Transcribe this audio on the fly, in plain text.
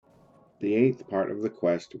The 8th part of the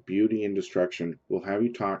quest, Beauty and Destruction, will have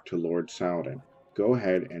you talk to Lord Saladin. Go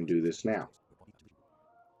ahead and do this now.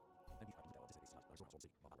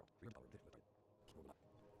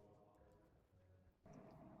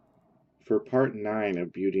 For part 9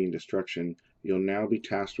 of Beauty and Destruction, you'll now be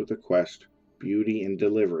tasked with the quest, Beauty and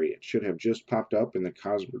Delivery. It should have just popped up in the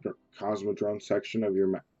Cosmodrome section of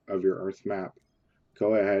your Earth map.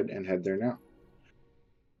 Go ahead and head there now.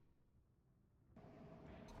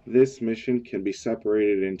 This mission can be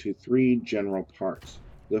separated into 3 general parts.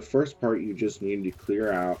 The first part you just need to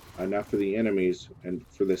clear out enough of the enemies and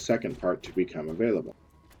for the second part to become available.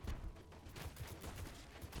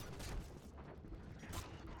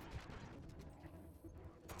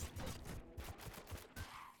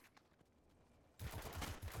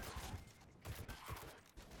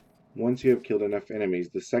 Once you have killed enough enemies,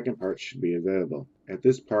 the second part should be available. At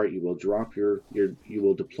this part, you will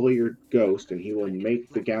deploy your ghost, and he will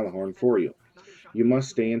make the Gjallarhorn for you. You must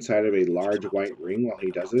stay inside of a large white ring while he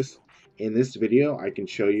does this. In this video, I can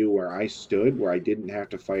show you where I stood, where I didn't have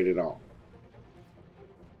to fight at all.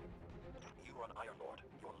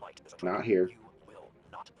 Not here.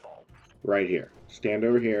 Right here. Stand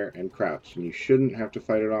over here and crouch, and you shouldn't have to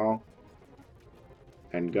fight at all.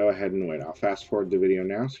 And go ahead and wait. I'll fast forward the video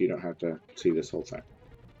now so you don't have to see this whole thing.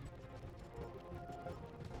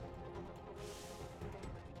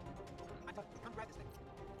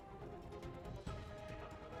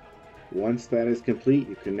 Once that is complete,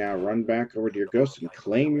 you can now run back over to your ghost and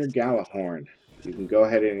claim your Gjallarhorn. You can go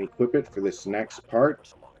ahead and equip it for this next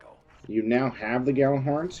part. You now have the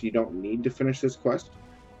Gjallarhorn, so you don't need to finish this quest,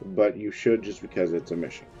 but you should just because it's a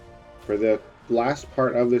mission. For the last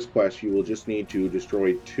part of this quest, you will just need to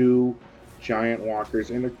destroy 2 giant walkers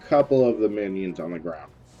and a couple of the minions on the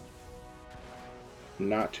ground.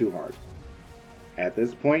 Not too hard. At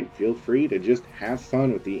this point, feel free to just have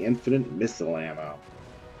fun with the infinite missile ammo.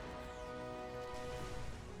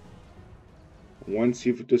 Once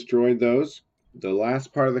you've destroyed those, the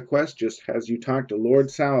last part of the quest just has you talk to Lord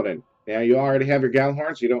Saladin. Now, you already have your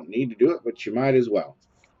Gjallarhorn, so you don't need to do it, but you might as well.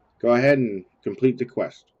 Go ahead and complete the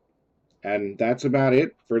quest. And that's about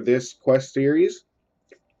it for this quest series.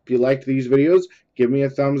 If you liked these videos, give me a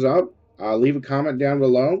thumbs up, leave a comment down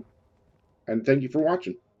below, and thank you for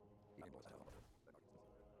watching.